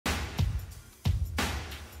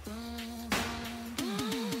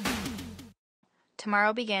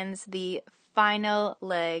Tomorrow begins the final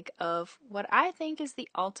leg of what I think is the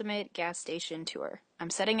ultimate gas station tour.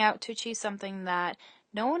 I'm setting out to achieve something that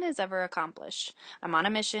no one has ever accomplished. I'm on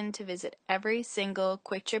a mission to visit every single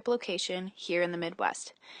Kwik Trip location here in the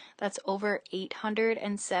Midwest. That's over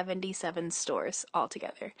 877 stores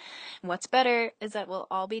altogether. And what's better is that we'll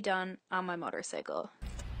all be done on my motorcycle.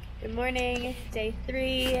 Good morning, day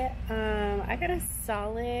 3. I got a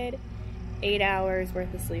solid 8 hours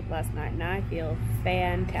worth of sleep last night and I feel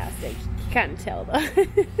fantastic. You can't tell though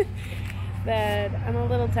that I'm a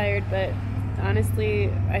little tired, but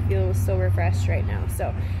honestly I feel so refreshed right now.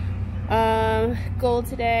 So goal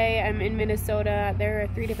today, I'm in Minnesota. There are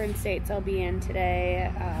 3 different states I'll be in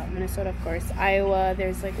today. Minnesota, of course, Iowa,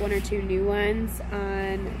 there's like 1 or 2 new ones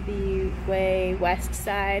on the way west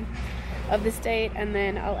side of the state, and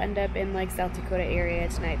then I'll end up in like South Dakota area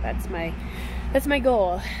tonight. That's my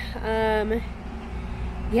goal.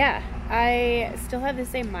 Yeah, I still have the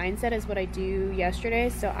same mindset as what I do yesterday,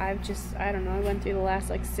 so I don't know, I went through the last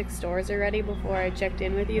like 6 stores already before I checked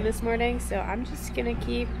in with you this morning, so I'm just gonna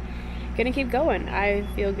keep going. I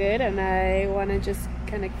feel good and I want to just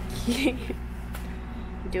kind of keep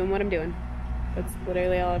doing what I'm doing. That's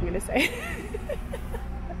literally all I'm gonna say.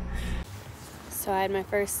 So I had my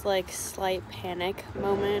first like slight panic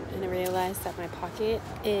moment and I realized that my pocket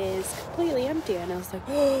is completely empty, and I was like,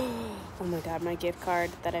 oh my god, my gift card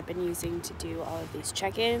that I've been using to do all of these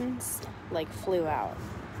check-ins like flew out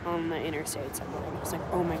on the interstate somewhere. And I was like,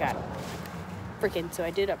 oh my god, freaking. So I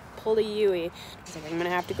did pull a Yui. I was like, I'm gonna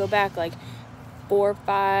have to go back like 4,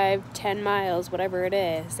 5, 10 miles, whatever it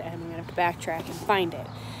is, and I'm gonna have to backtrack and find it.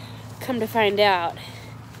 Come to find out,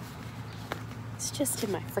 it's just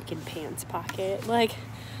in my freaking pants pocket. Like,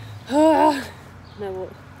 my little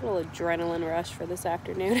adrenaline rush for this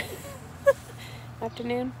afternoon.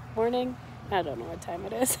 Afternoon? Morning? I don't know what time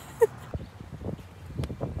it is.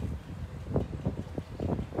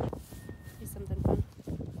 Do something fun.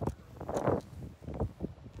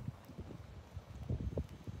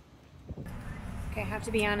 Okay, I have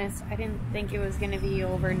to be honest, I didn't think it was going to be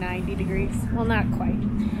over 90 degrees. Well, not quite.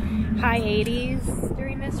 High 80s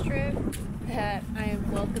during this trip. That I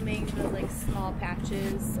am welcoming the like small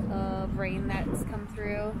patches of rain that's come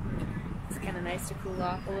through. It's kind of nice to cool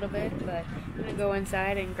off a little bit, but I'm gonna go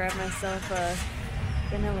inside and grab myself a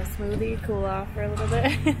vanilla smoothie, cool off for a little bit.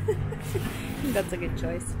 I think that's a good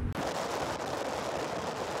choice.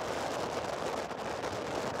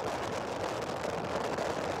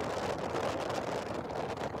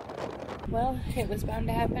 Well, it was bound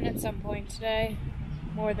to happen at some point today.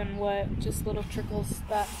 More than what just little trickles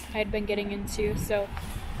that I'd been getting into. So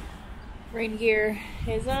rain gear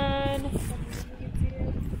is on,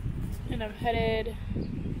 and I'm headed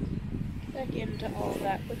back into all of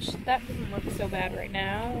that, which that doesn't look so bad right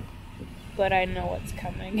now, but I know what's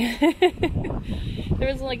coming.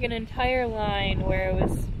 There was like an entire line where it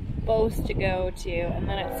was supposed to go to, and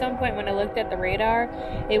then at some point when I looked at the radar,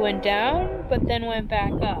 it went down but then went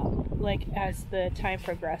back up, like as the time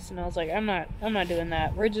progressed, and I was like, I'm not doing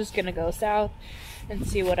that. We're just gonna go south and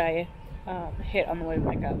see what I hit on the way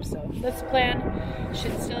back up. So that's the plan.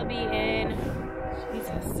 Should still be in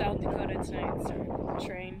South Dakota tonight. Sorry, the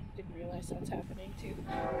train. Didn't realize that's happening too.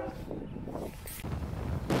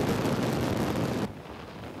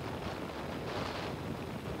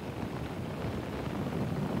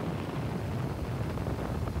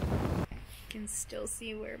 Can still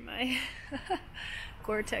see where my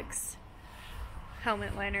Gore-Tex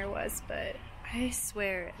helmet liner was, but I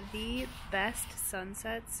swear the best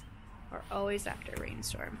sunsets are always after a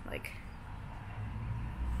rainstorm. Like,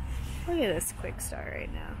 look at this Kwik star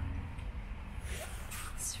right now.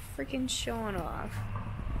 It's freaking showing off.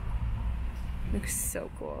 Looks so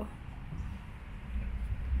cool.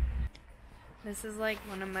 This is like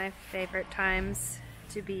one of my favorite times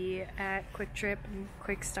to be at Kwik Trip and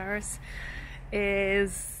Kwik Stars.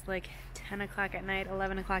 Is like 10 o'clock at night,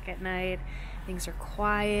 11 o'clock at night. Things are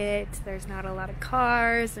quiet. There's not a lot of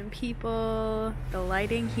cars and people. The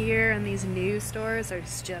lighting here in these new stores are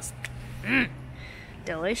just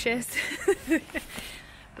delicious.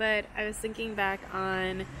 But I was thinking back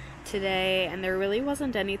on today, and there really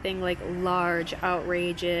wasn't anything like large,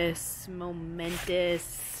 outrageous,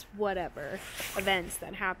 momentous, whatever events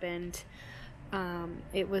that happened.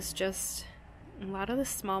 It was just a lot of the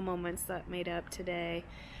small moments that made up today.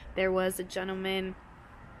 There was a gentleman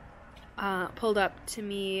pulled up to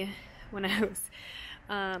me when I was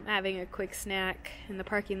having a quick snack in the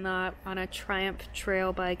parking lot on a Triumph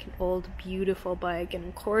trail bike, an old beautiful bike, and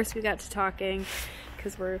of course we got to talking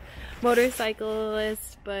because we're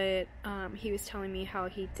motorcyclists, but he was telling me how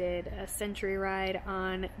he did a century ride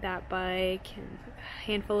on that bike and a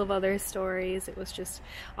handful of other stories. It was just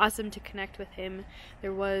awesome to connect with him.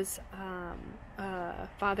 There was a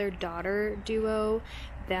father-daughter duo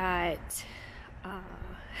that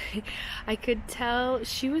I could tell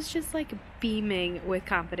she was just like beaming with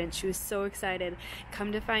confidence. She was so excited.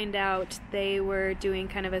 Come to find out, they were doing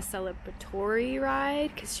kind of a celebratory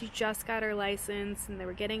ride because she just got her license and they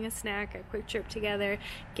were getting a snack, a quick trip together,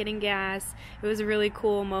 getting gas. It was a really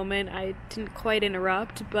cool moment. I didn't quite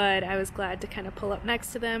interrupt, but I was glad to kind of pull up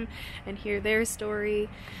next to them and hear their story.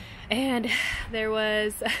 And there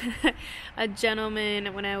was a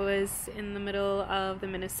gentleman, when I was in the middle of the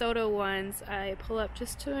Minnesota ones, I pull up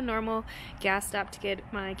just to a normal gas stop to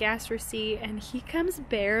get my gas receipt, and he comes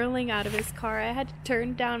barreling out of his car. I had to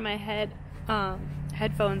turn down my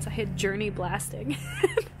headphones. I had Journey blasting.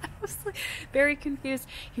 I was like very confused.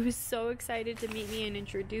 He was so excited to meet me and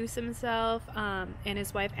introduce himself, and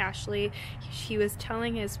his wife Ashley. He was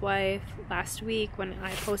telling his wife last week when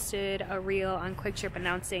I posted a reel on Kwik Trip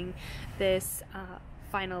announcing this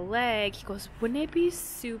final leg. He goes, "Wouldn't it be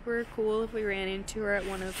super cool if we ran into her at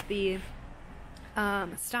one of the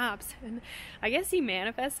stops?" And I guess he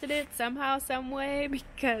manifested it somehow, some way,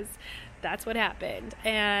 because that's what happened.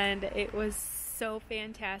 And it was so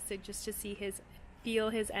fantastic just to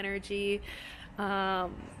feel his energy,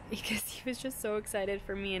 because he was just so excited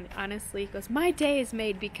for me. And honestly, he goes, "My day is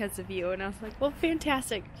made because of you." And I was like, well,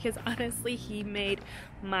 fantastic, because honestly, he made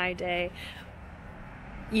my day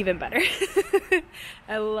even better.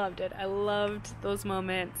 I loved it. I loved those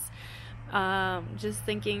moments. Just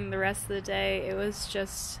thinking the rest of the day, it was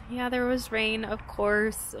just, yeah, there was rain, of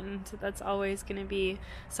course, and that's always going to be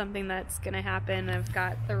something that's going to happen. I've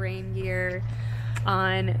got the rain gear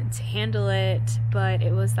on to handle it, but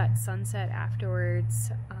it was that sunset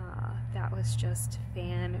afterwards that was just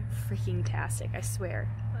fan-freaking-tastic. I swear,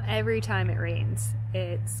 every time it rains,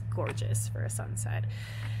 it's gorgeous for a sunset.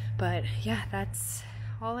 But yeah, that's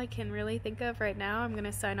all I can really think of right now. I'm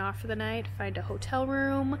gonna sign off for the night, find a hotel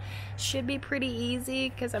room. Should be pretty easy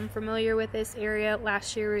because I'm familiar with this area.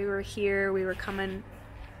 Last year we were here, we were coming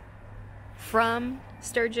from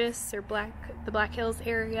Sturgis or the Black Hills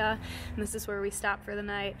area, and this is where we stopped for the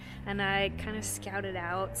night. And I kind of scouted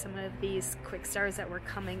out some of these quick stars that were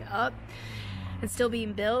coming up and still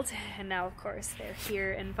being built, and now of course they're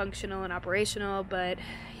here and functional and operational. But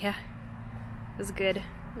yeah, it was good.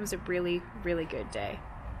 It was a really, really good day.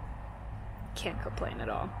 Can't complain at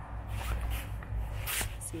all.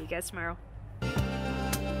 See you guys tomorrow.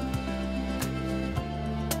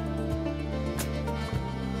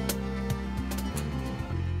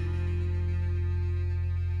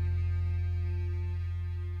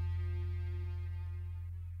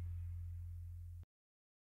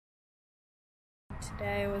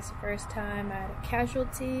 Today was the first time I had a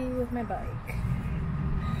casualty with my bike.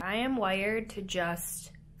 I am wired to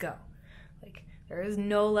just go. Like, there is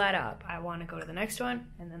no let up. I want to go to the next one,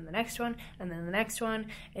 and then the next one, and then the next one,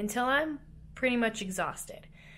 until I'm pretty much exhausted.